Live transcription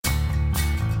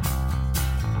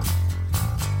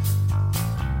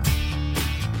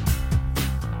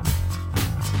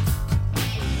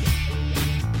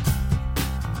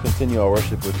Continue our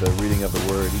worship with the reading of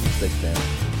the Word. You can stay standing.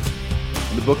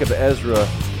 In the book of Ezra,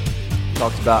 it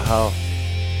talks about how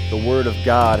the Word of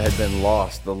God had been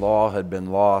lost, the law had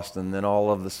been lost, and then all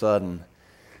of a sudden,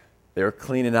 they were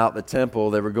cleaning out the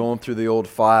temple, they were going through the old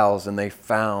files, and they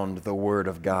found the Word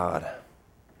of God.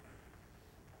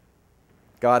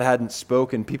 God hadn't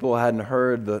spoken, people hadn't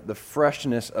heard the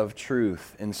freshness of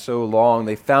truth in so long.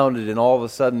 They found it, and all of a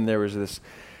sudden there was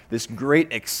this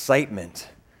great excitement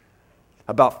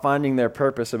about finding their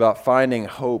purpose, about finding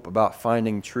hope, about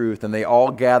finding truth. And they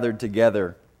all gathered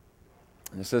together.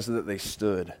 And it says that they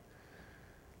stood.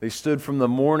 They stood from the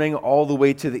morning all the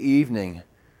way to the evening.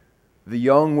 The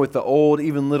young with the old,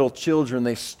 even little children,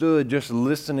 they stood just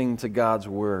listening to God's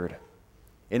word.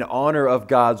 In honor of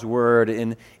God's word,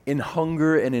 in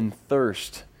hunger and in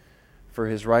thirst for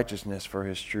His righteousness, for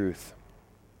His truth.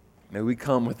 May we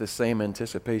come with the same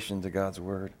anticipation to God's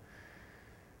word.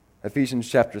 Ephesians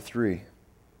chapter 3.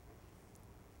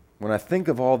 When I think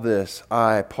of all this,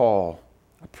 I, Paul,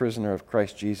 a prisoner of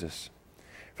Christ Jesus,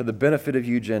 for the benefit of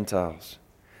you Gentiles,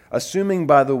 assuming,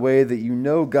 by the way, that you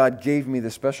know God gave me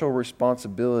the special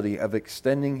responsibility of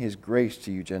extending His grace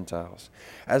to you Gentiles.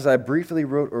 As I briefly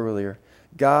wrote earlier,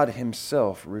 God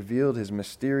Himself revealed His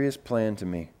mysterious plan to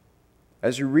me.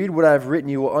 As you read what I have written,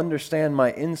 you will understand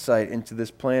my insight into this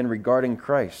plan regarding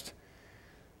Christ.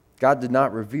 God did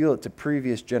not reveal it to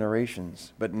previous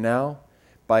generations, but now,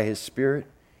 by His Spirit,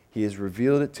 He has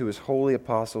revealed it to His holy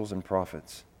apostles and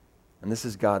prophets. And this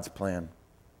is God's plan.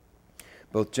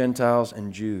 Both Gentiles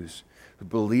and Jews who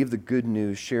believe the good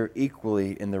news share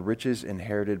equally in the riches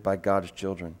inherited by God's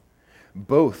children.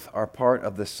 Both are part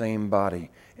of the same body,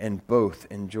 and both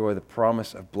enjoy the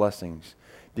promise of blessings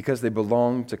because they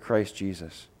belong to Christ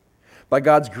Jesus. By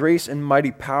God's grace and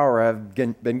mighty power, I have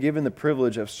been given the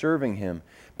privilege of serving Him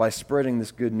by spreading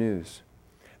this good news.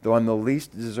 Though I'm the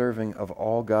least deserving of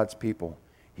all God's people,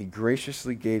 He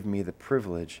graciously gave me the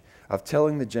privilege of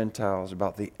telling the Gentiles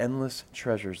about the endless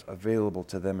treasures available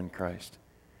to them in Christ.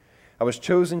 I was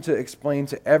chosen to explain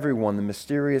to everyone the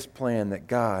mysterious plan that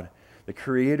God, the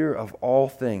Creator of all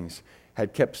things,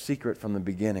 had kept secret from the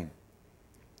beginning.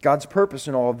 God's purpose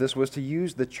in all of this was to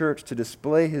use the church to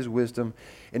display His wisdom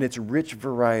in its rich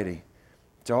variety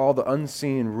to all the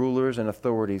unseen rulers and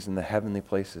authorities in the heavenly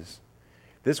places.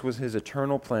 This was His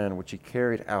eternal plan, which He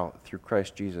carried out through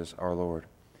Christ Jesus our Lord.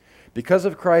 Because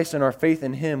of Christ and our faith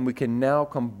in Him, we can now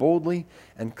come boldly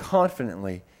and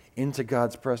confidently into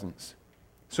God's presence.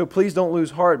 So please don't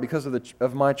lose heart because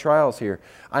of my trials here.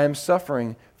 I am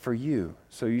suffering for you,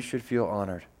 so you should feel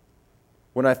honored.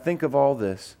 When I think of all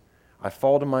this, I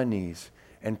fall to my knees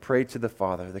and pray to the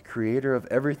Father, the Creator of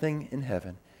everything in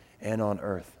heaven and on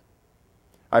earth.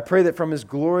 I pray that from His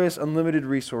glorious, unlimited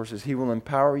resources, He will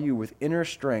empower you with inner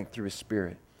strength through His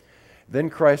Spirit.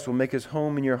 Then Christ will make His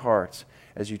home in your hearts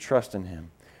as you trust in Him.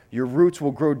 Your roots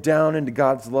will grow down into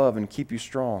God's love and keep you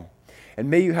strong. And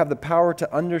may you have the power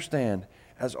to understand,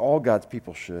 as all God's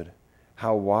people should,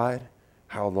 how wide,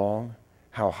 how long,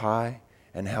 how high,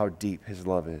 and how deep His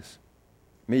love is.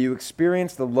 May you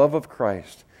experience the love of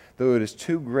Christ, though it is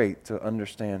too great to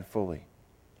understand fully.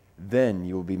 Then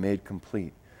you will be made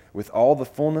complete with all the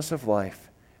fullness of life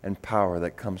and power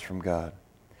that comes from God.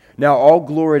 Now all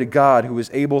glory to God, who is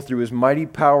able through His mighty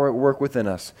power at work within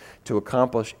us to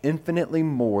accomplish infinitely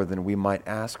more than we might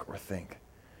ask or think.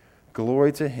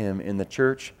 Glory to Him in the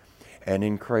church and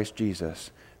in Christ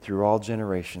Jesus through all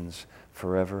generations,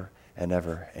 forever and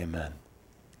ever. Amen.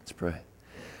 Let's pray.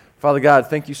 Father God,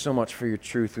 thank you so much for your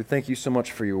truth. We thank you so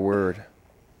much for your word.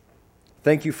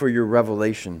 Thank you for your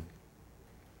revelation.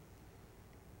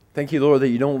 Thank you, Lord, that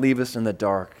you don't leave us in the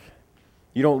dark.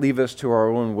 You don't leave us to our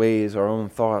own ways, our own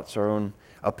thoughts, our own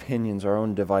opinions, our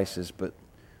own devices, but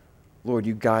Lord,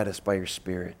 you guide us by your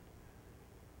Spirit.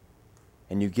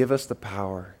 And you give us the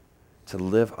power to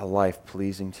live a life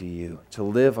pleasing to you, to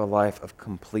live a life of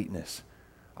completeness,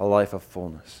 a life of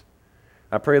fullness.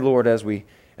 I pray, Lord, as we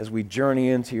journey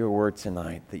into your word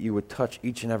tonight, that you would touch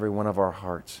each and every one of our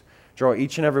hearts, draw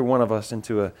each and every one of us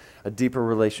into a deeper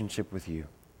relationship with you.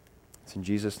 It's in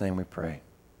Jesus' name we pray.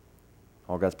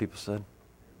 All God's people said,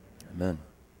 amen.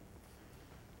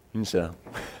 You can sit down.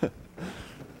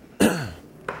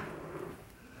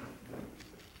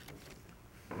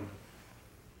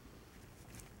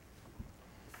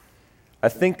 I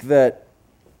think that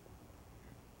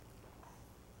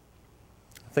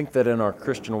in our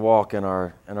Christian walk, in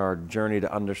our journey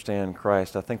to understand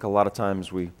Christ, I think a lot of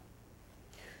times we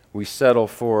settle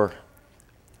for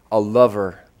a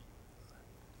lover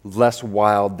less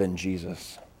wild than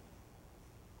Jesus.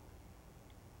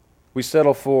 We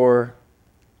settle for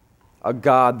a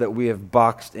God that we have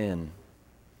boxed in,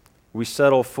 We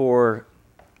settle for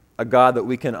a God that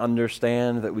we can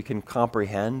understand, that we can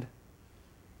comprehend,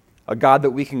 a God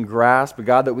that we can grasp, a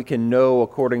God that we can know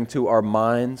according to our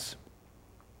minds,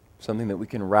 something that we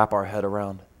can wrap our head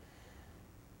around.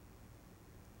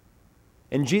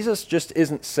 And Jesus just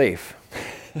isn't safe.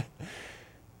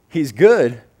 He's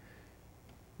good,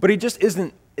 but he just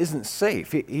isn't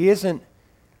safe. He isn't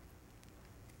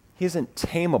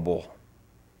tameable.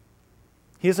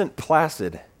 He isn't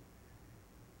placid.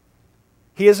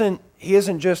 He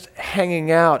isn't just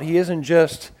hanging out. He isn't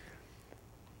just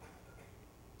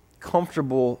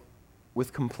comfortable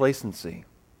with complacency.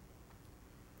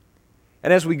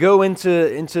 And as we go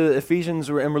into Ephesians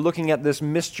and we're looking at this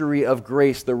mystery of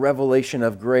grace, the revelation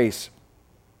of grace,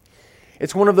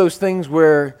 it's one of those things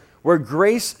where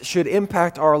grace should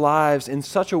impact our lives in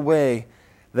such a way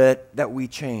that we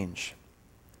change.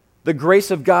 The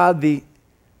grace of God, the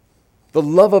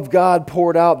love of God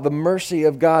poured out, the mercy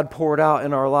of God poured out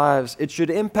in our lives, it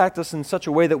should impact us in such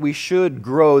a way that we should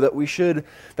grow, that we should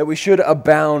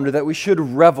abound, that we should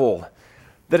revel,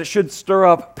 that it should stir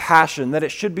up passion, that it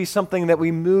should be something that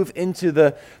we move into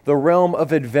the realm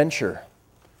of adventure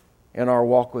in our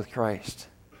walk with Christ.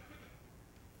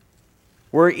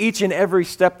 Where each and every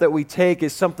step that we take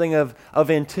is something of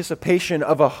anticipation,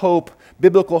 of a hope.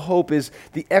 Biblical hope is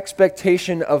the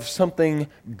expectation of something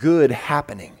good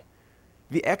happening.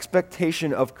 The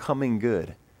expectation of coming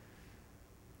good.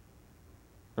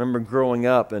 I remember growing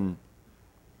up and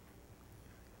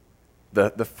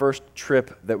the first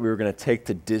trip that we were going to take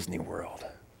to Disney World.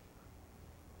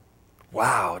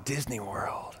 Wow, Disney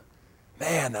World.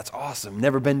 Man, that's awesome.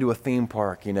 Never been to a theme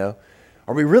park, you know.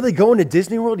 Are we really going to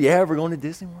Disney World? Yeah, we're going to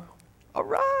Disney World. All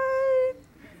right.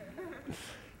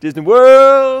 Disney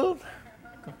World.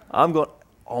 I'm going.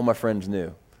 All my friends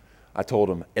knew. I told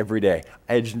them every day.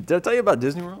 Did I tell you about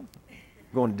Disney World?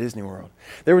 I'm going to Disney World.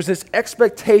 There was this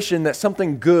expectation that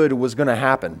something good was going to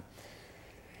happen.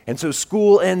 And so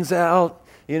school ends out,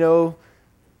 you know,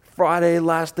 Friday,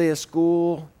 last day of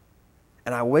school,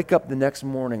 and I wake up the next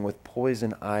morning with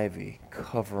poison ivy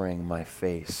covering my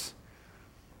face.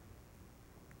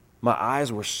 My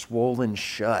eyes were swollen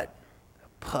shut,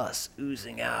 pus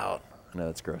oozing out. I know,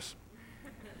 that's gross.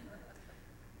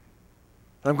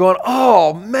 I'm going,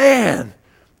 oh man,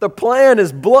 the plan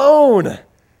is blown.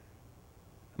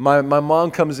 My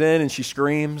mom comes in and she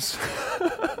screams.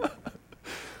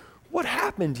 What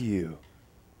happened to you?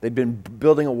 They'd been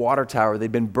building a water tower.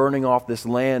 They'd been burning off this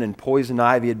land, and poison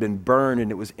ivy had been burned,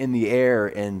 and it was in the air,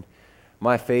 and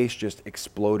my face just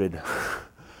exploded.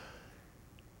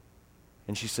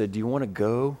 And she said, do you want to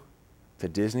go to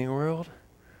Disney World?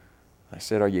 I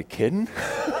said, are you kidding?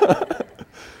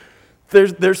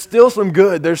 There's still some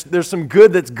good. There's some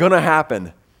good that's going to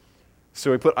happen.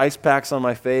 So we put ice packs on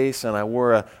my face, and I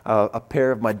wore a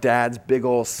pair of my dad's big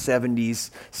old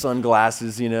 70s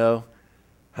sunglasses, you know.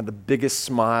 Had the biggest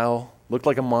smile. Looked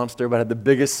like a monster, but had the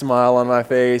biggest smile on my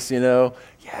face, you know.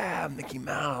 Yeah, Mickey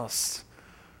Mouse,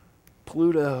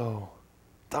 Pluto,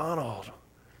 Donald,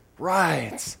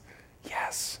 right.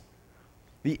 Yes.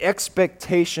 The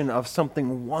expectation of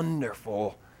something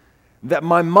wonderful that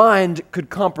my mind could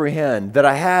comprehend, that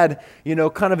I had, you know,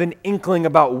 kind of an inkling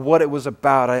about what it was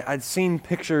about. I'd seen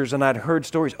pictures and I'd heard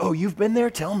stories. Oh, you've been there?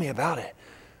 Tell me about it.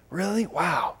 Really?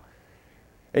 Wow.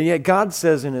 And yet God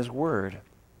says in His Word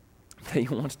that He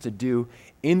wants to do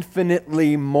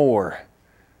infinitely more.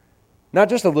 Not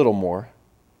just a little more,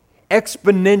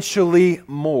 exponentially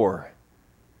more.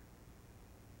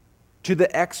 To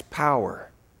the X power,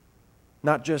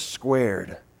 not just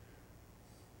squared.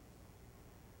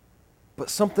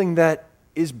 But something that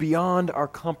is beyond our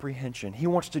comprehension. He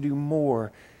wants to do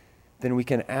more than we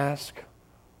can ask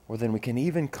or than we can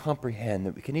even comprehend,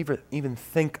 that we can even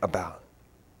think about.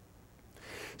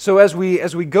 So as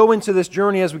we go into this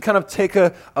journey, as we kind of take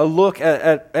a look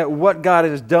at what God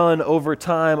has done over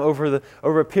time, over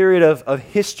a period of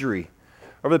history,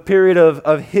 over the period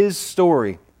of His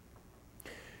story,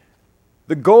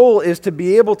 the goal is to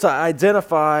be able to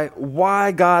identify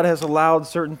why God has allowed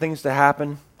certain things to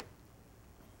happen.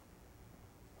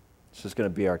 This is going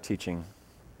to be our teaching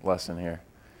lesson here.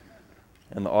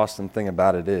 And the awesome thing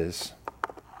about it is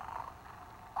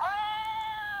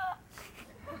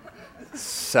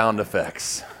sound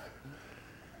effects.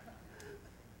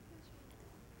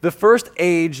 The first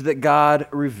age that God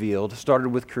revealed started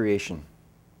with creation.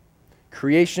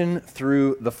 Creation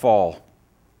through the fall.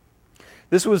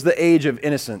 This was the age of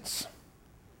innocence.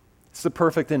 It's the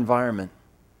perfect environment.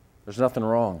 There's nothing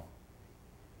wrong.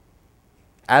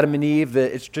 Adam and Eve,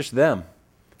 it's just them.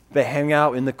 They hang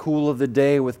out in the cool of the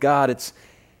day with God.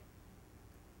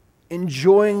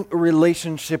 enjoying a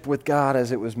relationship with God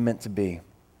as it was meant to be.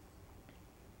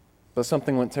 But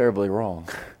something went terribly wrong.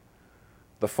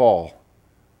 The fall.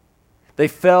 They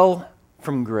fell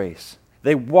from grace.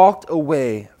 They walked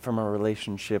away from a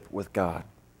relationship with God.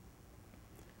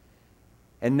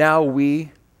 And now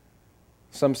we,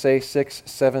 some say 6,000,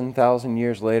 7,000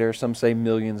 years later, some say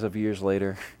millions of years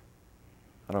later,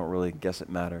 I don't really guess it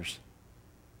matters.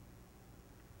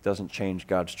 It doesn't change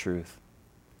God's truth.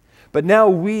 But now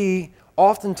we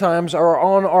oftentimes are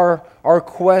on our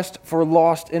quest for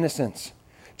lost innocence,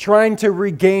 trying to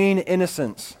regain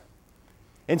innocence.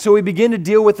 And so we begin to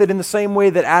deal with it in the same way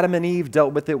that Adam and Eve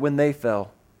dealt with it when they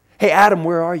fell. Hey, Adam,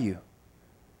 where are you?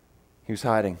 He was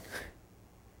hiding.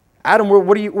 Adam,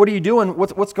 what are you doing?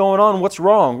 What's going on? What's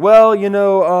wrong? Well,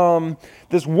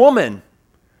 this woman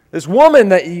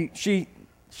that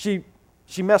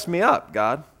she messed me up,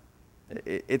 God.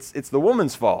 It's the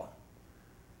woman's fault.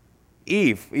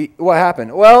 Eve, what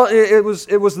happened? Well, it was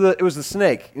the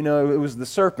snake. It was the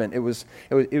serpent. It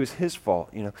was his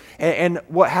fault. And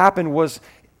what happened was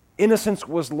innocence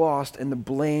was lost, and the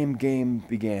blame game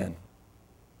began.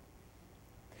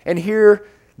 And here,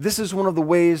 this is one of the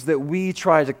ways that we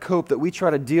try to cope, that we try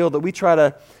to deal, that we try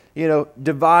to,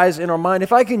 devise in our mind.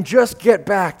 If I can just get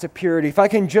back to purity, if I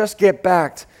can just get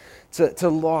back to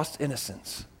lost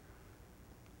innocence.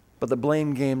 But the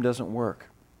blame game doesn't work.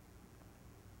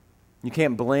 You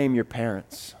can't blame your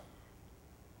parents.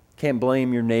 You can't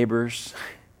blame your neighbors.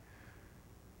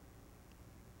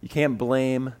 You can't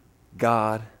blame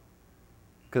God.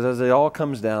 Because as it all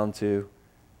comes down to,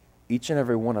 each and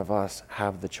every one of us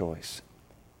have the choice.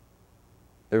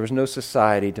 There was no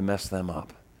society to mess them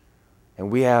up.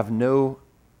 And we have no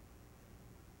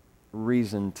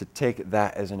reason to take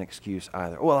that as an excuse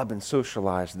either. Well, I've been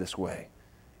socialized this way.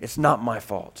 It's not my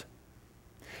fault.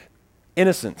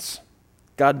 Innocence.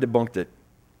 God debunked it.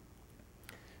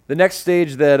 The next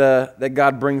stage that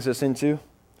God brings us into,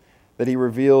 that He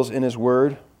reveals in His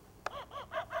Word,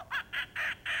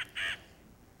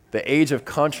 the age of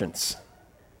conscience.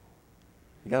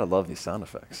 You gotta love these sound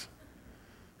effects.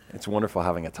 It's wonderful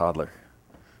having a toddler.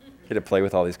 You get to play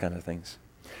with all these kind of things.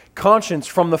 Conscience,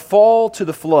 from the fall to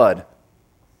the flood.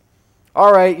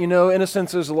 All right,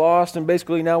 innocence is lost, and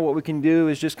basically now what we can do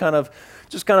is just kind of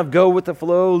go with the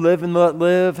flow, live and let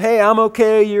live. Hey, I'm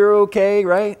okay, you're okay,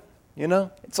 right?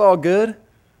 It's all good.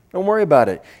 Don't worry about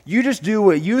it. You just do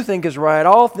what you think is right.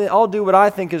 I'll do what I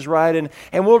think is right,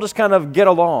 and we'll just kind of get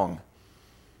along.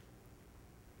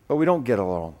 But we don't get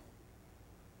along.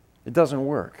 It doesn't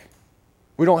work.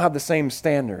 We don't have the same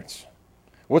standards.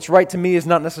 What's right to me is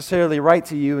not necessarily right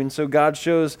to you, and so God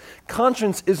shows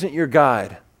conscience isn't your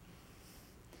guide.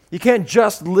 You can't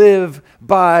just live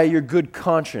by your good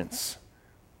conscience.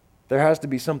 There has to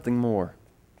be something more.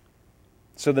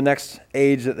 So the next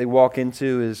age that they walk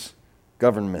into is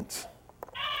government.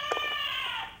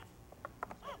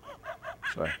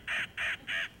 Sorry.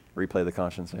 Replay the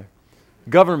conscience there.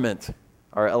 Government,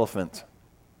 our elephant.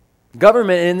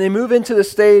 Government, and they move into the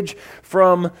stage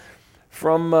from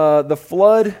the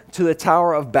flood to the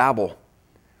Tower of Babel,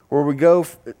 where we go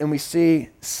and we see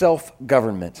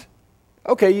self-government.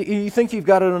 Okay, you think you've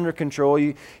got it under control.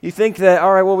 You think that,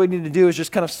 all right, what we need to do is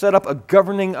just kind of set up a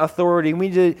governing authority. We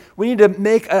need to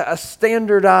make a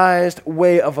standardized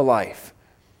way of a life.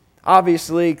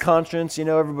 Obviously, conscience,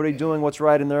 everybody doing what's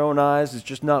right in their own eyes is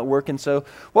just not working. So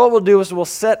what we'll do is we'll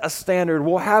set a standard.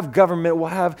 We'll have government. We'll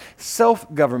have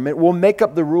self-government. We'll make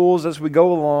up the rules as we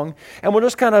go along. And we'll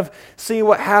just kind of see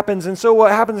what happens. And so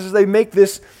what happens is they make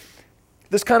this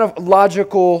kind of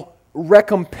logical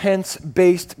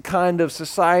recompense-based kind of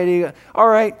society. All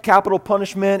right, capital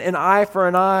punishment, an eye for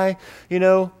an eye,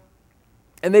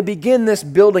 And they begin this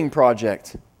building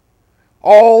project.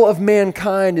 All of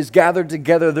mankind is gathered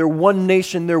together. They're one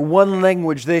nation. They're one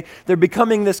language. They're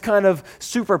becoming this kind of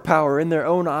superpower in their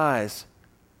own eyes.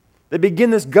 They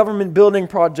begin this government building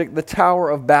project, the Tower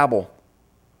of Babel.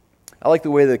 I like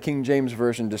the way the King James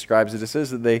Version describes it. It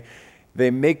says that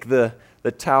they make the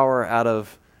tower out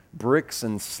of bricks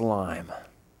and slime.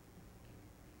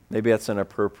 Maybe that's an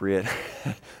appropriate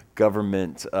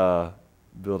government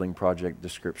building project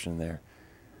description there.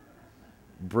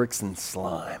 Bricks and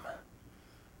slime.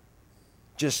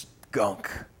 Just gunk,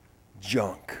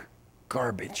 junk,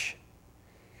 garbage.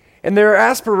 And their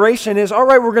aspiration is, all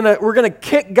right, we're gonna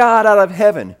kick God out of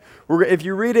heaven. If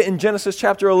you read it in Genesis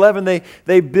chapter 11,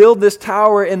 they build this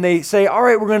tower and they say, all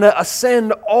right, we're going to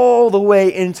ascend all the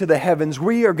way into the heavens.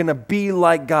 We are going to be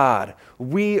like God.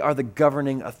 We are the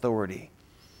governing authority.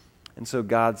 And so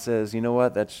God says, you know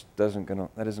what? That isn't going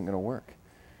to work.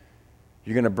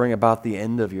 You're going to bring about the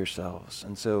end of yourselves.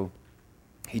 And so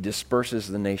He disperses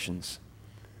the nations.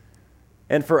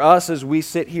 And for us, as we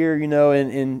sit here,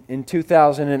 in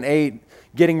 2008,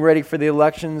 getting ready for the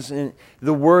elections, and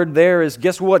the word there is,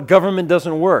 guess what? Government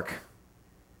doesn't work.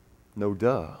 No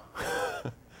duh.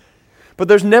 But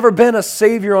there's never been a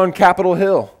Savior on Capitol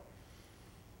Hill.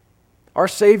 Our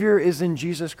Savior is in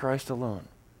Jesus Christ alone.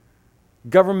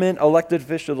 Government, elected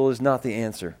official is not the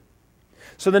answer.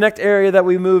 So the next area that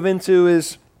we move into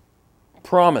is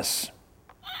promise.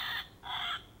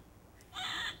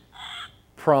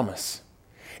 Promise.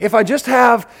 If I just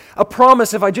have a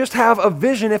promise, if I just have a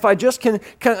vision, if I just can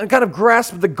kind of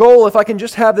grasp the goal, if I can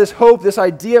just have this hope, this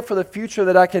idea for the future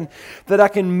that I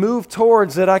can move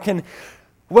towards, then I can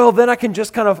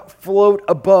just kind of float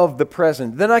above the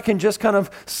present. Then I can just kind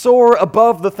of soar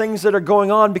above the things that are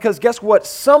going on, because guess what?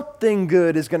 Something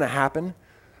good is going to happen.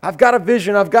 I've got a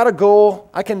vision, I've got a goal,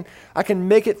 I can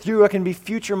make it through, I can be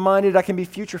future-minded, I can be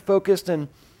future-focused, and,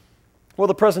 well,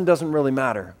 the present doesn't really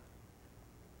matter.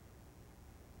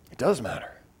 It does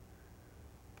matter.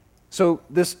 So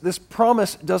this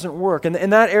promise doesn't work. And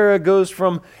that era goes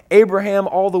from Abraham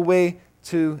all the way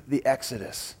to the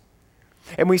Exodus.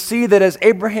 And we see that as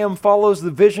Abraham follows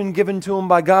the vision given to him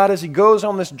by God, as he goes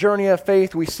on this journey of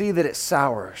faith, we see that it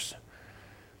sours.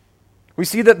 We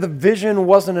see that the vision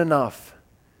wasn't enough.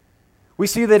 We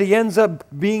see that he ends up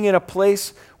being in a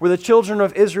place where the children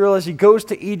of Israel, as he goes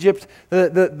to Egypt,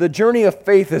 the journey of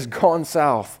faith has gone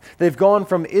south. They've gone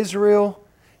from Israel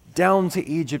down to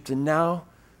Egypt, and now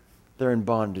they're in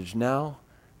bondage. Now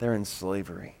they're in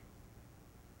slavery.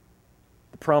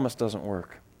 The promise doesn't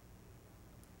work.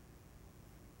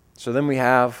 So then we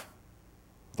have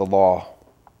the law.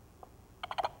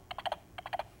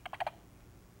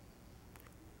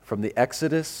 From the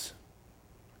Exodus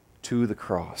to the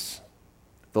cross.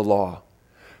 The law.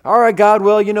 All right, God,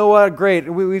 well, you know what?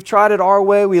 Great. We've tried it our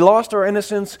way. We lost our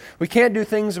innocence. We can't do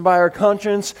things by our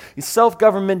conscience.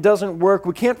 Self-government doesn't work.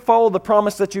 We can't follow the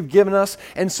promise that you've given us.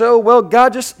 And so, well,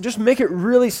 God, just make it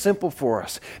really simple for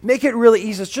us. Make it really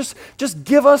easy. Just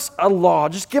give us a law.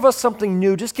 Just give us something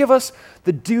new. Just give us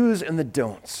the do's and the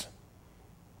don'ts.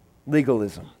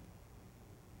 Legalism.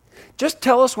 Just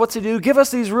tell us what to do. Give us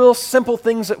these real simple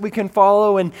things that we can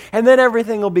follow, and then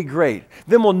everything will be great.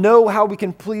 Then we'll know how we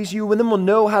can please you, and then we'll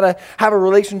know how to have a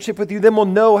relationship with you. Then we'll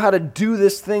know how to do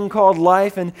this thing called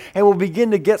life, and we'll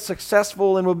begin to get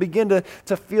successful, and we'll begin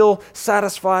to feel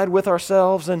satisfied with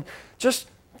ourselves. And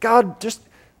God, just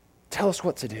tell us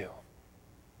what to do.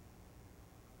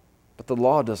 But the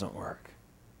law doesn't work.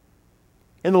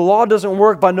 And the law doesn't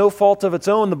work by no fault of its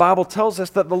own. The Bible tells us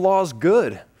that the law is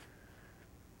good.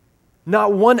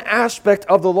 Not one aspect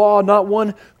of the law, not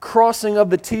one crossing of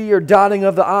the T or dotting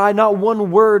of the I, not one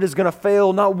word is going to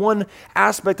fail, not one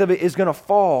aspect of it is going to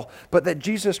fall, but that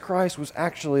Jesus Christ was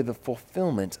actually the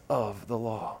fulfillment of the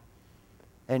law.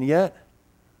 And yet,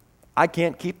 I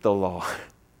can't keep the law.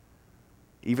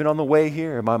 Even on the way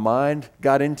here, my mind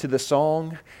got into the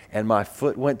song and my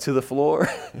foot went to the floor.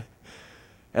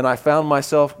 And I found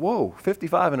myself,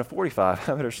 55 and a 45,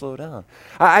 I better slow down.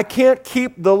 I can't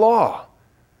keep the law.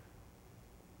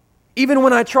 Even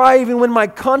when I try, even when my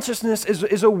consciousness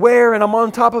is aware and I'm on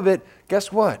top of it,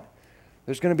 guess what?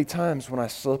 There's going to be times when I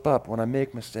slip up, when I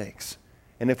make mistakes.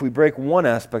 And if we break one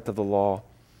aspect of the law,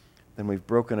 then we've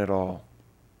broken it all.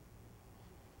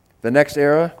 The next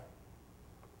era,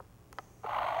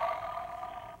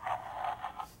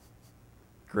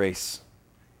 grace.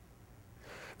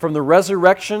 From the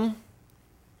resurrection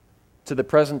to the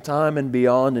present time and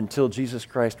beyond until Jesus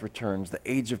Christ returns, the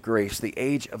age of grace, the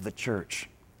age of the church.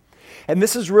 And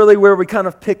this is really where we kind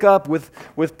of pick up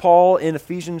with Paul in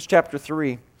Ephesians chapter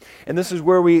 3. And this is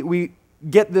where we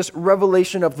get this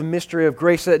revelation of the mystery of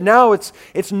grace, that now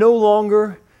it's no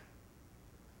longer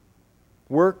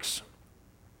works.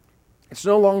 It's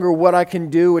no longer what I can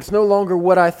do. It's no longer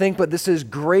what I think, but this is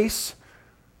grace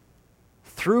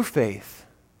through faith.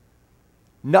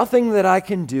 Nothing that I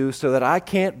can do so that I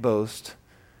can't boast,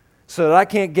 so that I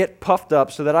can't get puffed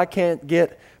up, so that I can't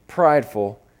get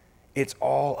prideful. It's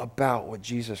all about what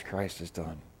Jesus Christ has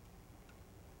done.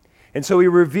 And so he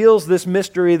reveals this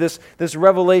mystery, this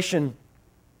revelation.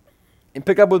 And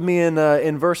pick up with me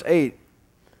in verse 8.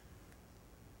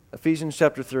 Ephesians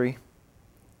chapter 3. It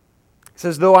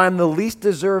says, though I am the least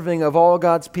deserving of all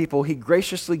God's people, he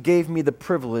graciously gave me the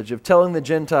privilege of telling the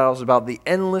Gentiles about the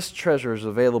endless treasures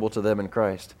available to them in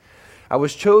Christ. I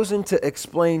was chosen to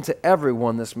explain to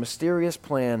everyone this mysterious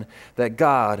plan that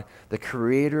God, the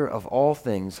creator of all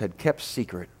things, had kept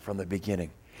secret from the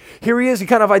beginning. Here he is, he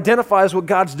kind of identifies what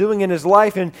God's doing in his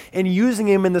life and using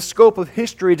him in the scope of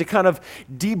history to kind of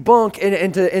debunk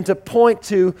and to point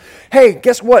to, hey,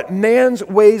 guess what? Man's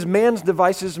ways, man's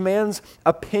devices, man's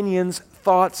opinions,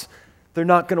 thoughts, they're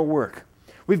not going to work.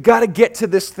 We've got to get to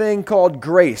this thing called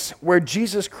grace, where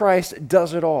Jesus Christ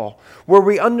does it all, where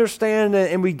we understand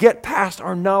and we get past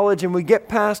our knowledge and we get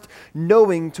past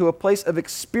knowing to a place of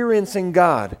experiencing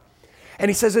God. And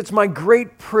he says, it's my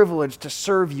great privilege to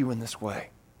serve you in this way.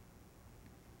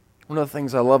 One of the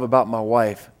things I love about my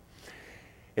wife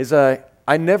is I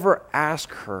never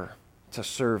ask her to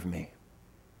serve me.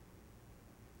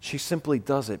 She simply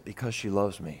does it because she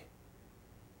loves me.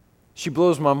 She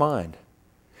blows my mind.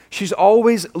 She's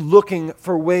always looking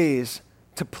for ways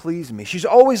to please me. She's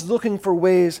always looking for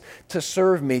ways to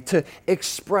serve me, to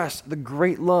express the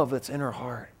great love that's in her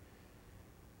heart.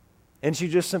 And she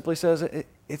just simply says,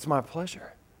 it's my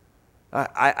pleasure.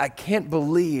 I can't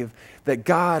believe that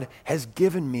God has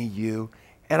given me you,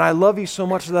 and I love you so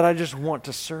much that I just want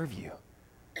to serve you.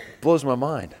 It blows my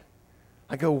mind.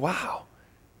 I go, wow,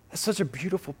 that's such a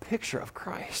beautiful picture of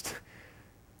Christ.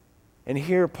 And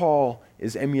here Paul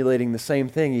is emulating the same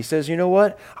thing. He says, you know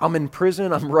what? I'm in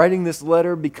prison. I'm writing this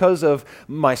letter because of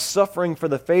my suffering for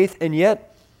the faith, and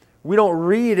yet we don't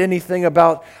read anything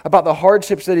about the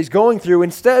hardships that he's going through.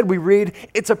 Instead, we read,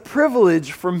 it's a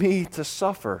privilege for me to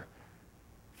suffer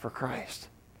for Christ.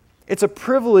 It's a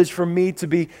privilege for me to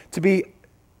be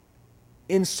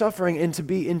in suffering and to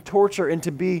be in torture and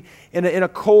to be in a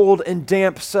cold and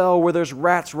damp cell where there's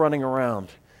rats running around.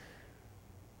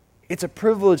 It's a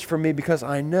privilege for me because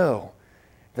I know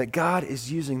that God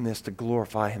is using this to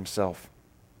glorify himself.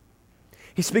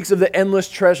 He speaks of the endless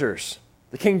treasures.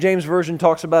 The King James Version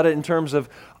talks about it in terms of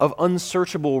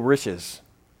unsearchable riches.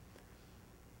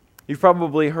 You've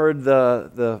probably heard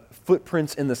the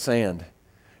footprints in the sand.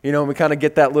 You know, we kind of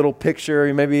get that little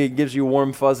picture. Maybe it gives you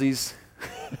warm fuzzies.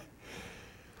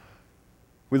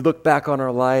 We look back on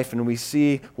our life and we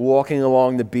see walking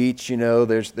along the beach, you know,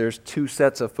 there's two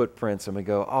sets of footprints, and we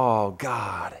go, oh,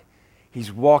 God,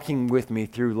 he's walking with me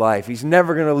through life. He's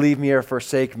never going to leave me or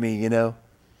forsake me, you know.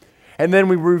 And then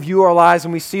we review our lives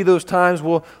and we see those times,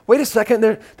 well, wait a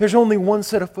second, there's only one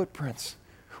set of footprints.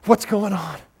 What's going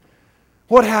on?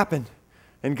 What happened?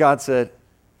 And God said,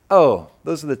 oh,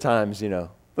 those are the times, you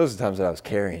know, those are the times that I was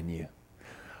carrying you.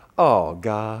 Oh,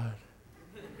 God.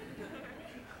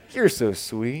 You're so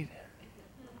sweet.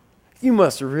 You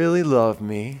must really love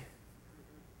me.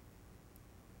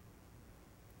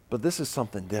 But this is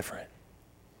something different.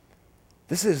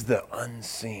 This is the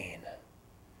unseen.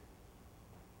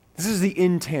 This is the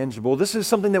intangible. This is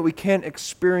something that we can't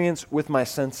experience with my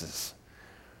senses.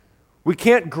 We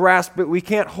can't grasp it. We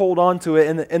can't hold on to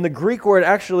it. And the Greek word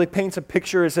actually paints a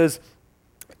picture. It says,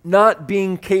 not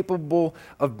being capable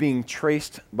of being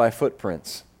traced by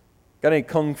footprints. Got any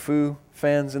kung fu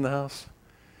fans in the house?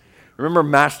 Remember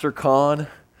Master Khan?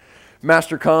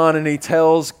 Master Khan, and he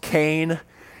tells Cain,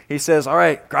 he says, all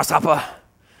right, grasshopper,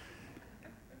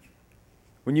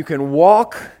 when you can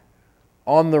walk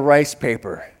on the rice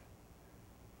paper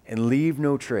and leave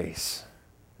no trace,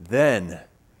 then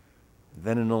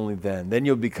and only then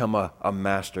you'll become a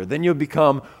master. Then you'll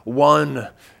become one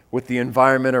with the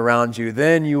environment around you.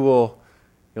 Then you'll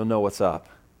know what's up.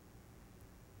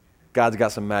 God's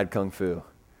got some mad kung fu.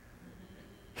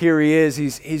 Here he is,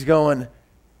 he's going,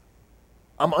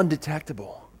 I'm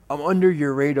undetectable. I'm under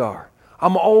your radar.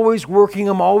 I'm always working,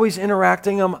 I'm always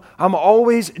interacting, I'm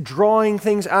always drawing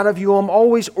things out of you, I'm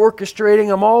always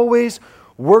orchestrating, I'm always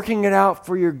working it out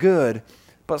for your good.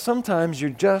 But sometimes you're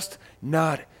just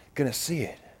not going to see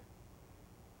it.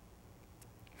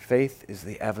 Faith is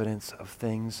the evidence of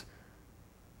things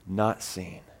not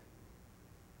seen.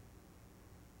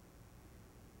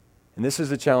 And this is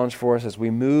the challenge for us as we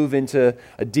move into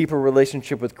a deeper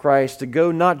relationship with Christ, to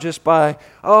go not just by,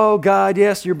 oh God,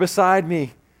 yes, you're beside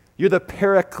me. You're the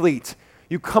paraclete.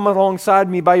 You come alongside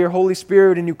me by your Holy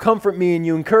Spirit and you comfort me and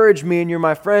you encourage me and you're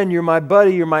my friend, you're my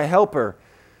buddy, you're my helper.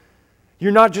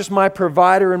 You're not just my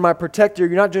provider and my protector.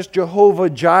 You're not just Jehovah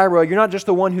Jireh. You're not just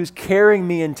the one who's carrying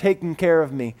me and taking care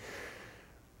of me.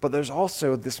 But there's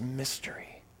also this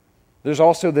mystery. There's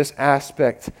also this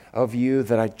aspect of you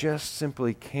that I just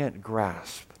simply can't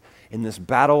grasp in this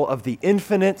battle of the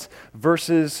infinite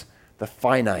versus the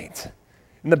finite,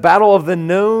 in the battle of the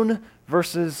known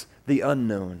versus the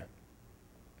unknown.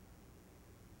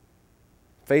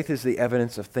 Faith is the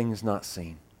evidence of things not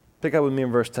seen. Pick up with me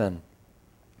in verse 10.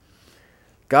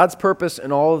 God's purpose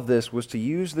in all of this was to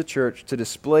use the church to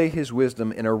display his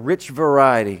wisdom in a rich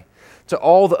variety, to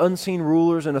all the unseen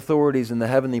rulers and authorities in the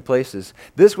heavenly places.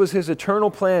 This was his eternal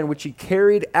plan, which he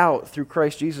carried out through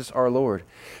Christ Jesus our Lord.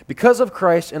 Because of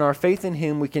Christ and our faith in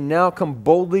him, we can now come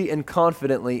boldly and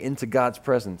confidently into God's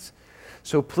presence.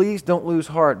 So please don't lose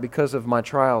heart because of my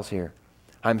trials here.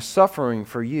 I'm suffering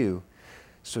for you,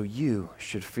 so you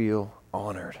should feel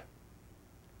honored.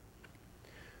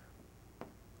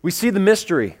 We see the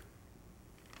mystery.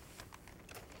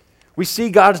 We see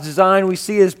God's design, we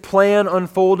see his plan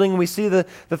unfolding, we see the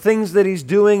things that he's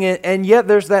doing, and yet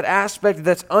there's that aspect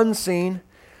that's unseen.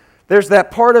 There's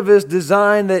that part of his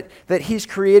design that he's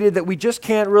created that we just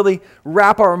can't really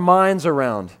wrap our minds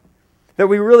around. That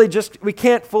we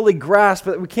can't fully grasp,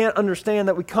 that we can't understand,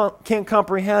 that we can't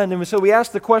comprehend. And so we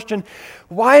ask the question,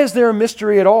 why is there a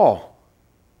mystery at all?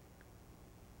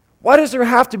 Why does there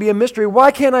have to be a mystery?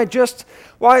 Why God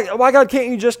can't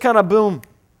you just kind of boom,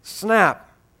 snap?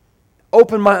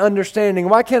 Open my understanding.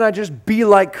 Why can't I just be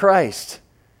like Christ?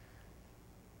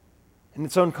 And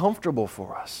it's uncomfortable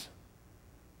for us.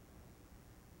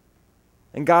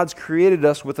 And God's created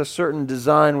us with a certain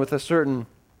design, with a certain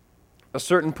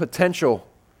potential.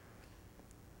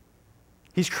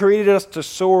 He's created us to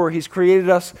soar. He's created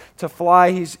us to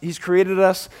fly. He's created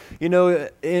us, we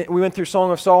went through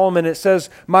Song of Solomon. It says,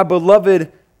 my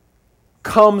beloved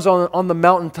comes on the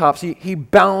mountaintops. He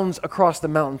bounds across the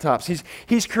mountaintops.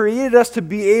 He's created us to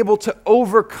be able to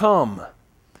overcome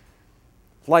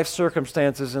life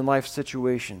circumstances and life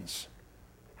situations,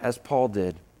 as Paul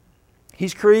did.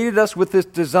 He's created us with this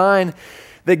design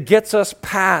that gets us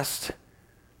past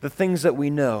the things that we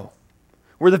know,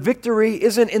 where the victory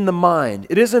isn't in the mind.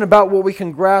 It isn't about what we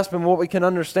can grasp and what we can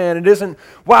understand. It isn't,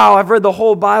 wow, I've read the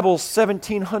whole Bible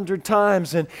 1,700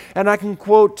 times and I can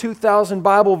quote 2,000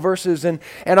 Bible verses and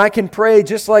I can pray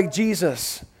just like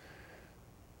Jesus.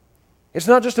 It's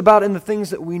not just about in the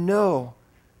things that we know,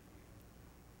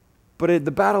 but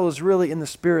the battle is really in the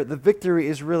Spirit. The victory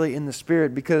is really in the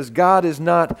Spirit, because God is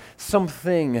not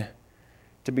something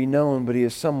to be known, but he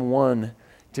is someone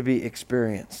to be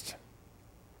experienced.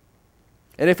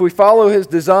 And if we follow his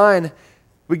design,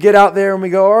 we get out there and we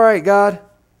go, all right, God,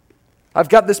 I've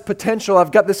got this potential.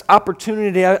 I've got this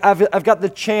opportunity. I've got the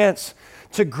chance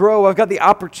to grow. I've got the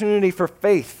opportunity for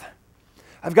faith.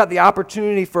 I've got the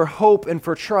opportunity for hope and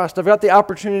for trust. I've got the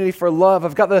opportunity for love.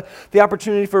 I've got the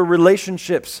opportunity for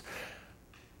relationships.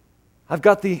 I've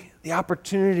got the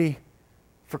opportunity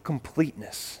for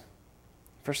completeness,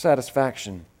 for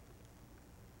satisfaction.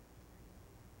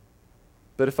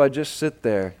 But if I just sit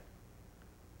there,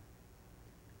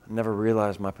 never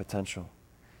realize my potential.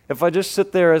 If I just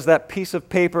sit there as that piece of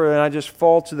paper and I just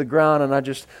fall to the ground and I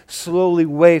just slowly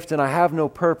waft and I have no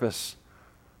purpose.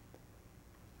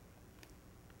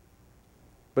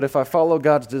 But if I follow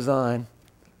God's design,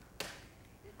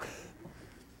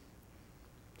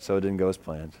 so it didn't go as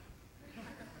planned.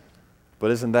 But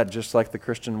isn't that just like the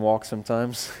Christian walk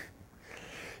sometimes?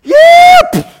 Yep!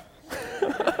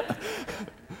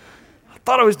 I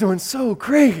thought I was doing so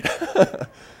great.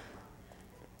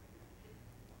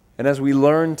 And as we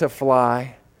learn to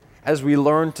fly, as we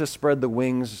learn to spread the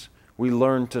wings, we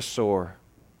learn to soar.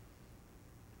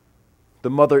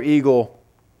 The mother eagle,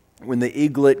 when the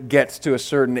eaglet gets to a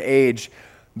certain age,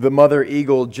 the mother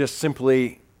eagle just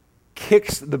simply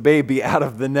kicks the baby out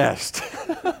of the nest.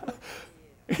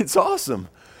 It's awesome.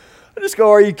 I just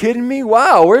go, are you kidding me?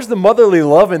 Wow, where's the motherly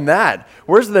love in that?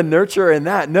 Where's the nurture in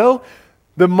that? No,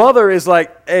 the mother is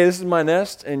like, hey, this is my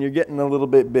nest, and you're getting a little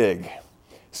bit big.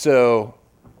 So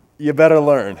you better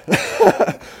learn.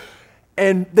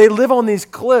 And they live on these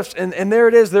cliffs, and there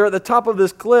it is. They're at the top of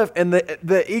this cliff, and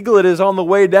the eaglet is on the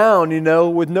way down,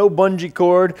 with no bungee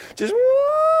cord. Just,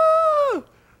 whoa!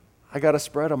 I got to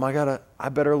spread them. I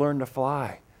better learn to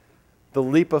fly. The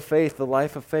leap of faith, the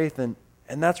life of faith, and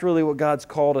that's really what God's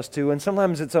called us to. And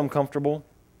sometimes it's uncomfortable.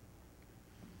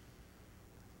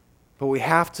 But we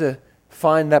have to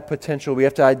find that potential. We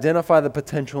have to identify the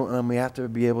potential, and we have to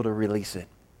be able to release it.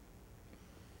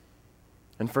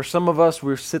 And for some of us,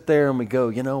 we sit there and we go,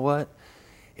 you know what?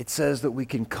 It says that we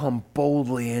can come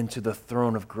boldly into the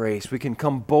throne of grace. We can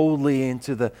come boldly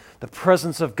into the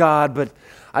presence of God, but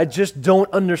I just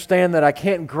don't understand that. I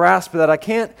can't grasp that. I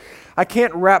can't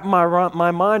wrap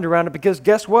my mind around it, because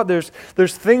guess what? There's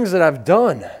things that I've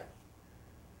done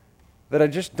that I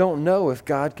just don't know if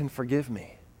God can forgive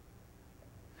me.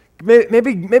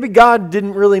 Maybe God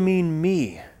didn't really mean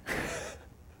me.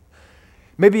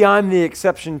 Maybe I'm the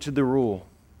exception to the rule.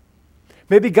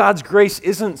 Maybe God's grace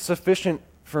isn't sufficient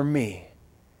for me.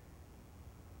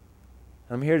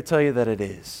 I'm here to tell you that it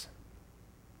is.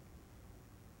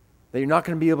 that you're not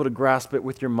going to be able to grasp it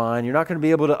with your mind. You're not going to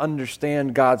be able to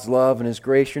understand God's love and His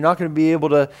grace. You're not going to be able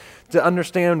to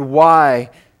understand why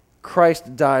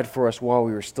Christ died for us while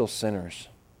we were still sinners,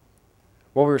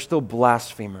 while we were still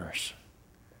blasphemers.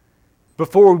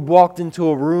 Before we walked into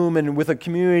a room and with a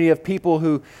community of people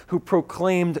who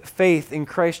proclaimed faith in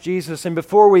Christ Jesus, and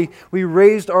before we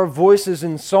raised our voices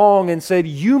in song and said,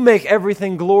 "You make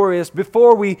everything glorious,"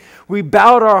 before we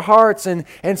bowed our hearts and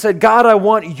said, "God, I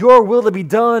want your will to be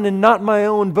done and not my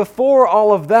own," before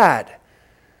all of that,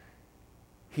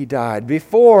 He died.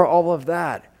 Before all of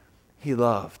that, He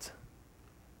loved.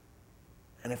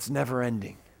 And it's never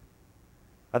ending.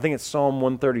 I think it's Psalm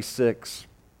 136.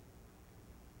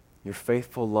 Your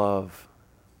faithful love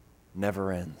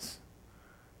never ends.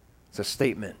 It's a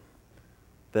statement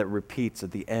that repeats at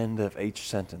the end of each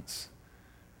sentence.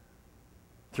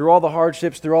 Through all the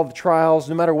hardships, through all the trials,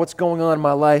 no matter what's going on in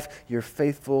my life, your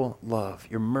faithful love,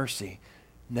 your mercy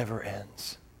never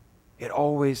ends. It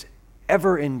always,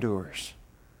 ever endures.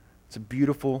 It's a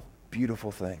beautiful,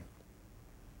 beautiful thing.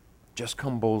 Just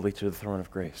come boldly to the throne of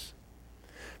grace.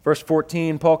 Verse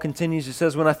 14, Paul continues, he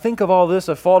says, "When I think of all this,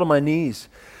 I fall to my knees,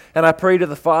 and I pray to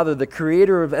the Father, the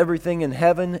creator of everything in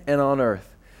heaven and on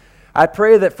earth. I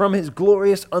pray that from His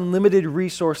glorious, unlimited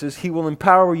resources, He will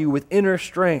empower you with inner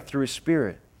strength through His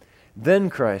Spirit. Then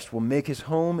Christ will make His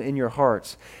home in your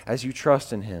hearts as you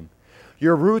trust in Him.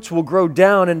 Your roots will grow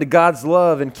down into God's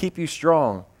love and keep you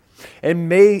strong. And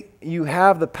may you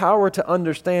have the power to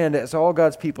understand, as all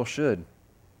God's people should,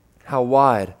 how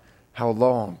wide, how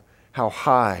long, how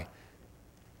high,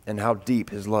 and how deep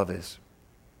His love is.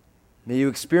 May you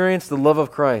experience the love of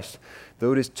Christ,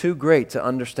 though it is too great to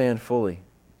understand fully.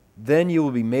 Then you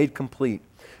will be made complete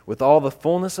with all the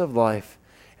fullness of life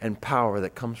and power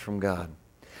that comes from God.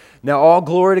 Now all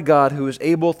glory to God, who is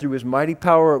able through His mighty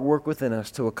power at work within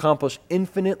us to accomplish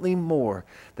infinitely more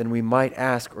than we might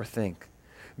ask or think.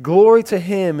 Glory to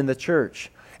Him in the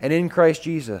church and in Christ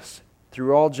Jesus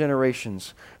through all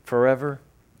generations, forever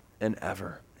and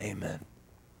ever. Amen."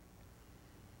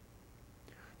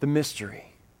 The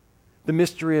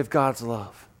mystery of God's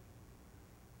love.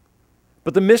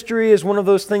 But the mystery is one of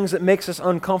those things that makes us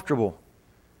uncomfortable.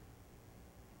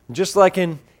 Just like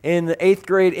in the 8th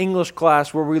grade English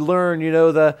class where we learn,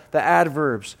 the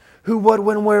adverbs. Who, what,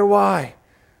 when, where, why.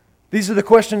 These are the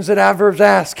questions that adverbs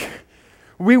ask.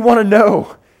 We want to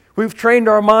know. We've trained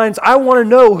our minds. I want to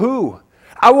know who.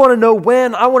 I want to know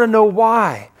when. I want to know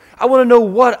why. I want to know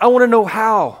what. I want to know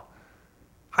how.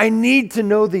 I need to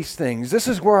know these things. This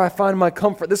is where I find my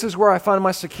comfort. This is where I find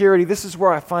my security. This is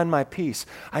where I find my peace.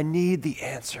 I need the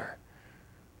answer.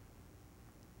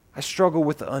 I struggle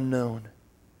with the unknown.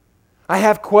 I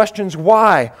have questions.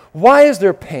 Why? Why is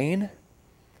there pain?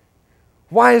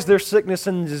 Why is there sickness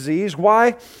and disease?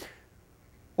 Why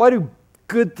do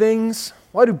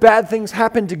bad things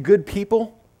happen to good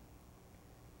people?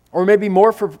 Or maybe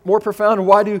more profound,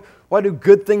 why do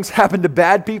good things happen to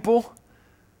bad people?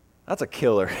 That's a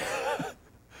killer.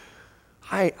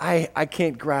 I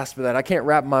can't grasp that. I can't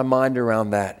wrap my mind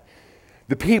around that.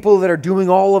 The people that are doing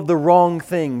all of the wrong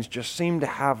things just seem to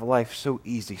have life so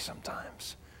easy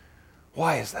sometimes.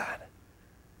 Why is that?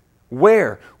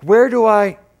 Where do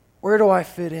I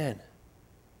fit in?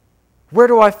 Where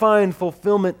do I find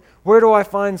fulfillment? Where do I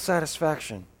find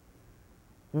satisfaction?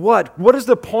 What is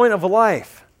the point of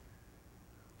life?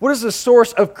 What is the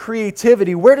source of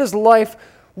creativity? What is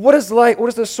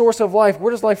the source of life?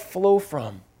 Where does life flow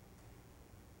from?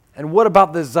 And what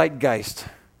about the zeitgeist?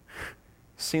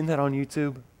 Seen that on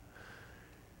YouTube?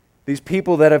 These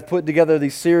people that have put together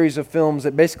these series of films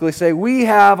that basically say, we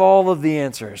have all of the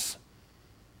answers.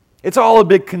 It's all a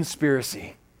big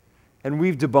conspiracy. And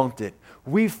we've debunked it.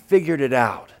 We've figured it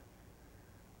out.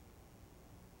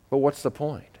 But what's the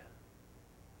point?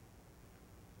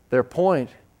 Their point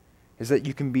is that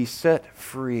you can be set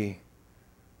free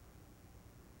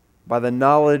by the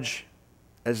knowledge,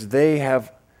 as they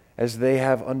have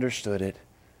understood it,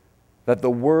 that the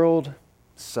world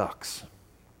sucks.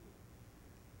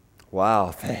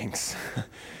 Wow, thanks.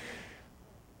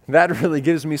 That really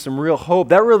gives me some real hope.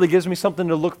 That really gives me something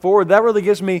to look forward. That really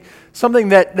gives me something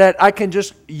that I can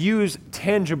just use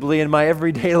tangibly in my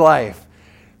everyday life.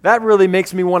 That really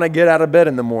makes me want to get out of bed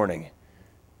in the morning.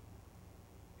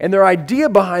 And their idea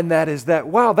behind that is that,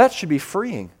 wow, that should be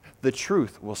freeing. The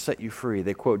truth will set you free.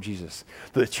 They quote Jesus.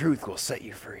 The truth will set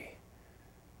you free.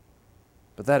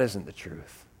 But that isn't the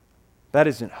truth. That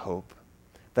isn't hope.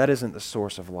 That isn't the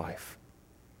source of life.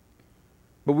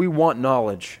 But we want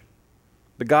knowledge.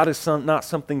 But God is not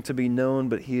something to be known,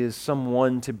 but He is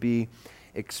someone to be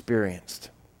experienced.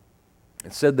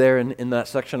 It said there in that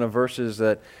section of verses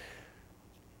that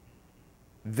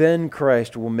then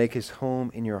Christ will make his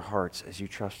home in your hearts as you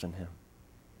trust in him.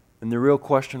 And the real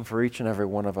question for each and every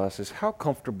one of us is, how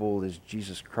comfortable is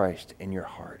Jesus Christ in your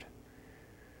heart?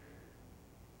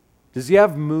 Does he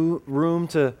have room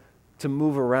to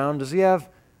move around? Does he have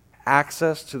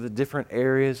access to the different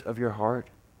areas of your heart?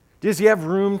 Does he have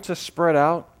room to spread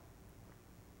out?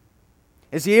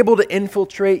 Is he able to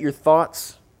infiltrate your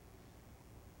thoughts?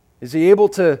 Is he able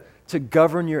to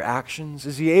govern your actions?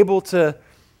 Is he able to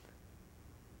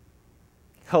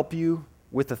help you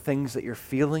with the things that you're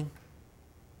feeling?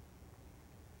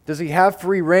 Does he have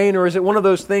free reign, or is it one of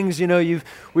those things,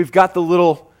 we've got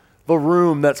the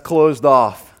room that's closed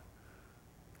off,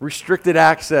 restricted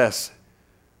access,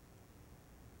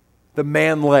 the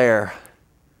man lair?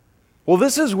 Well,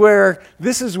 this is where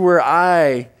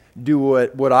I do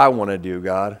what I want to do,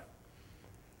 God.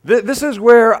 This is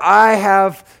where I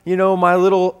have, my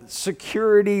little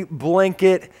security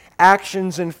blanket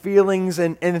actions and feelings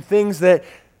and things that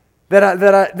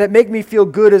make me feel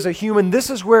good as a human. This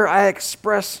is where I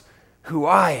express who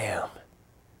I am.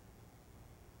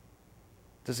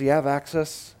 Does he have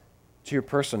access to your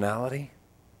personality?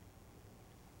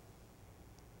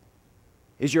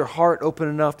 Is your heart open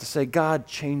enough to say, God,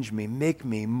 change me, make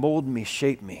me, mold me,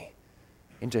 shape me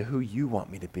into who you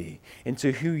want me to be,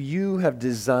 into who you have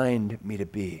designed me to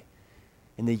be,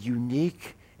 in the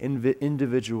unique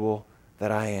individual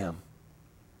that I am?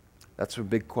 That's a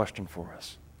big question for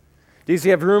us. Does he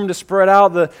have room to spread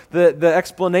out? The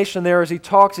explanation there as he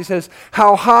talks, he says,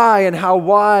 how high and how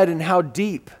wide and how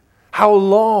deep, how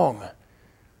long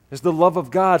is the love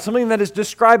of God? Something that is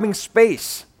describing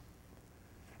space.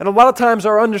 And a lot of times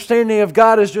our understanding of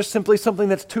God is just simply something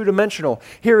that's two-dimensional.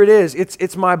 Here it is.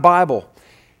 It's my Bible.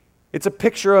 It's a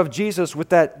picture of Jesus with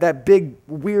that big,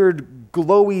 weird,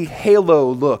 glowy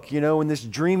halo look, and this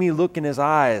dreamy look in his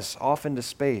eyes off into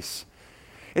space.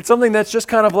 It's something that's just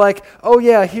kind of like, oh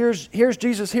yeah, here's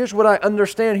Jesus, here's what I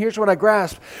understand, here's what I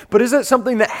grasp. But is it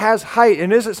something that has height,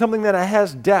 and is it something that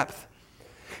has depth?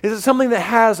 Is it something that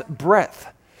has breadth?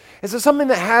 Is it something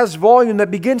that has volume,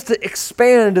 that begins to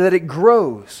expand, that it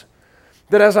grows?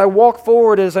 That as I walk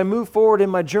forward, as I move forward in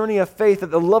my journey of faith,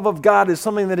 that the love of God is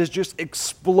something that is just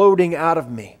exploding out of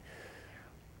me.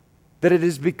 That it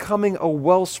is becoming a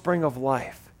wellspring of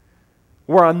life,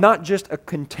 where I'm not just a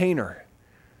container,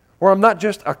 where I'm not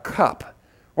just a cup,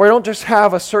 where I don't just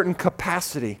have a certain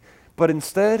capacity, but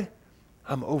instead,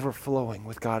 I'm overflowing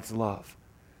with God's love.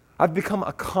 I've become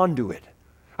a conduit.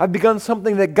 I've begun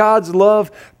something that God's love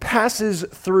passes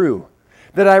through,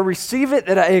 that I receive it,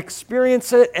 that I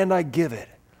experience it, and I give it.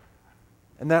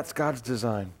 And that's God's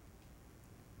design.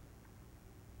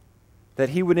 That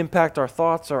he would impact our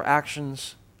thoughts, our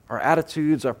actions, our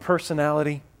attitudes, our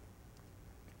personality.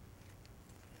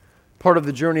 Part of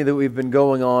the journey that we've been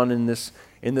going on in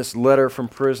this letter from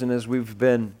prison is we've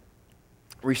been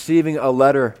receiving a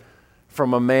letter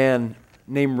from a man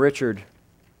named Richard.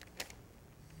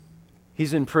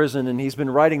 He's in prison, and he's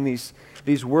been writing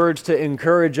these words to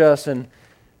encourage us, and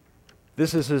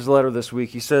this is his letter this week.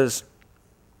 He says,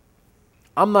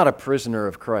 I'm not a prisoner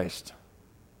of Christ,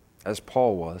 as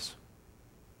Paul was.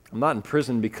 I'm not in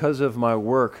prison because of my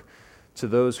work to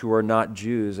those who are not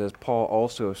Jews, as Paul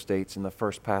also states in the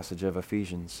first passage of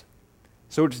Ephesians.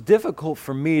 So it's difficult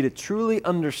for me to truly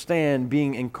understand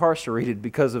being incarcerated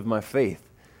because of my faith.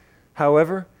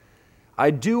 However, I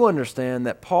do understand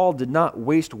that Paul did not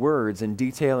waste words in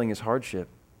detailing his hardship.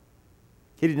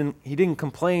 He didn't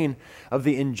complain of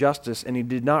the injustice, and he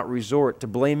did not resort to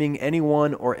blaming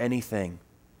anyone or anything.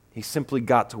 He simply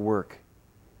got to work.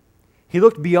 He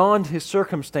looked beyond his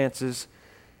circumstances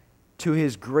to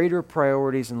his greater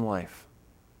priorities in life.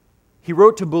 He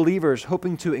wrote to believers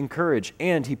hoping to encourage,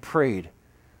 and he prayed.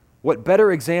 What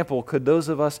better example could those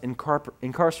of us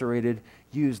incarcerated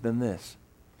use than this?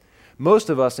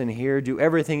 Most of us in here do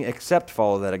everything except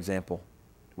follow that example.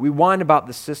 We whine about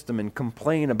the system and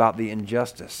complain about the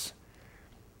injustice.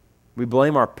 We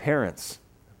blame our parents,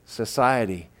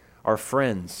 society, our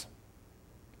friends,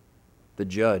 the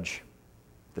judge,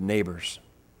 the neighbors.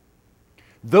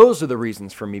 Those are the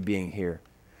reasons for me being here,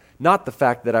 not the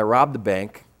fact that I robbed a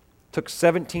bank, took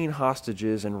 17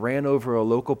 hostages, and ran over a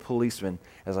local policeman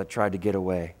as I tried to get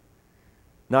away.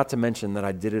 Not to mention that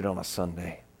I did it on a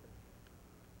Sunday.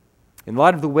 In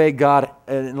light of the way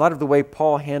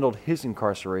Paul handled his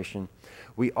incarceration,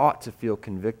 we ought to feel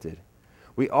convicted.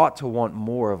 We ought to want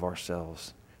more of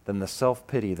ourselves than the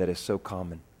self-pity that is so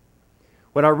common.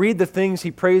 When I read the things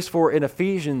he prays for in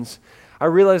Ephesians, I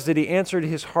realize that he answered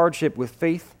his hardship with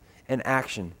faith and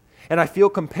action, and I feel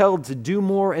compelled to do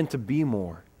more and to be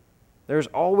more. There's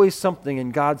always something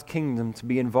in God's kingdom to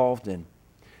be involved in.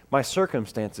 My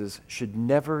circumstances should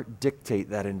never dictate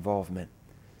that involvement.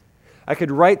 I could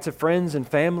write to friends and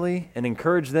family and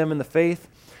encourage them in the faith.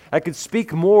 I could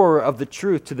speak more of the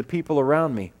truth to the people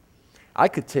around me. I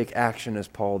could take action as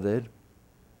Paul did.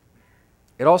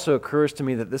 It also occurs to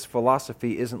me that this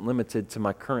philosophy isn't limited to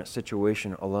my current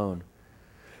situation alone.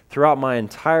 Throughout my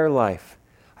entire life,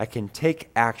 I can take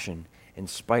action in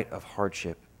spite of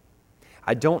hardship.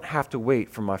 I don't have to wait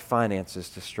for my finances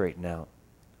to straighten out,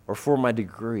 or for my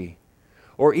degree,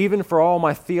 or even for all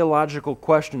my theological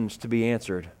questions to be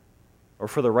answered, or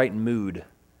for the right mood.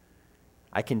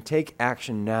 I can take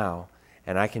action now,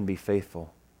 and I can be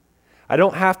faithful. I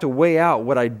don't have to weigh out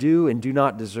what I do and do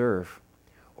not deserve,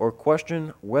 or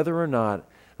question whether or not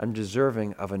I'm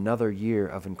deserving of another year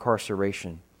of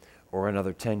incarceration or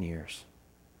another 10 years.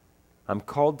 I'm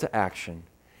called to action,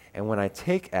 and when I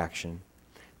take action,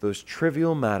 those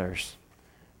trivial matters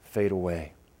fade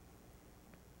away.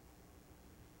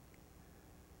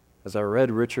 As I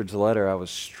read Richard's letter, I was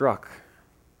struck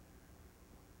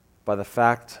by the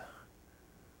fact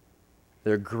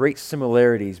there are great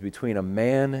similarities between a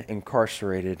man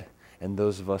incarcerated and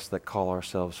those of us that call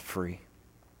ourselves free.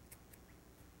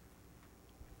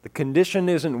 The condition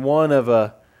isn't one of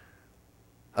a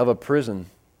prison.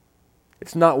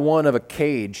 It's not one of a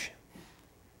cage.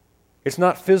 It's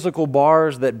not physical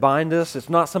bars that bind us. It's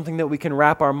not something that we can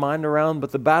wrap our mind around,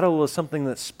 but the battle is something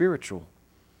that's spiritual.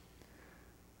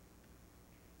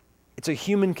 It's a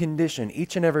human condition.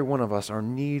 Each and every one of us, our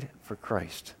need for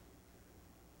Christ.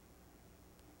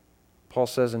 Paul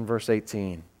says in verse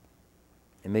 18,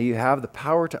 "And may you have the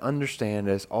power to understand,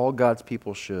 as all God's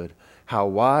people should, how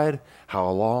wide, how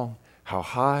long, how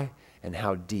high, and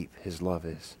how deep His love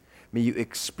is. May you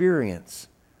experience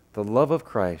the love of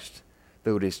Christ,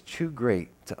 though it is too great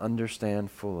to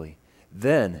understand fully.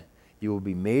 Then you will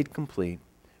be made complete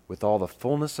with all the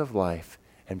fullness of life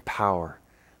and power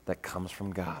that comes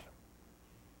from God."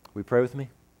 Will you pray with me?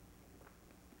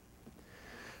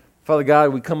 Father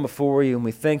God, we come before you and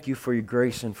we thank you for your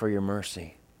grace and for your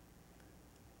mercy.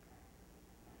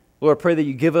 Lord, I pray that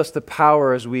you give us the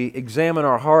power as we examine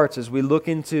our hearts, as we look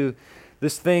into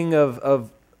this thing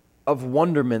of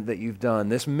wonderment that you've done,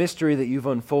 this mystery that you've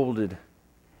unfolded,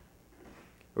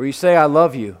 where you say, "I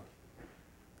love you,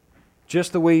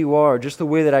 just the way you are, just the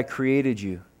way that I created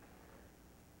you."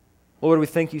 Lord, we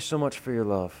thank you so much for your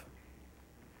love.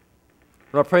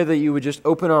 Lord, I pray that you would just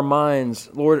open our minds,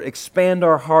 Lord, expand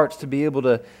our hearts to be able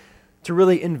to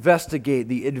really investigate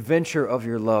the adventure of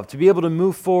your love, to be able to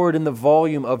move forward in the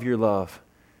volume of your love.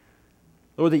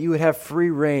 Lord, that you would have free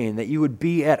reign, that you would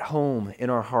be at home in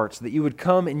our hearts, that you would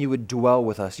come and you would dwell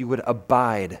with us, you would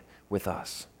abide with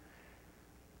us.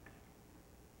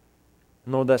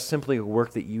 And Lord, that's simply a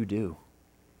work that you do.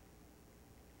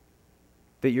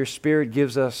 That your Spirit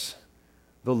gives us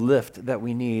the lift that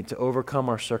we need to overcome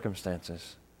our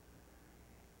circumstances.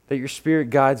 That your Spirit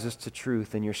guides us to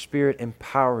truth and your Spirit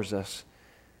empowers us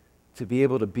to be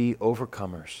able to be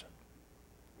overcomers.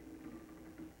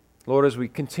 Lord, as we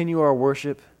continue our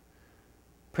worship,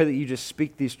 pray that you just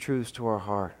speak these truths to our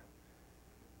heart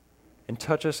and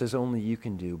touch us as only you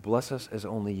can do. Bless us as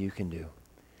only you can do.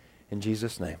 In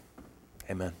Jesus' name,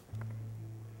 amen.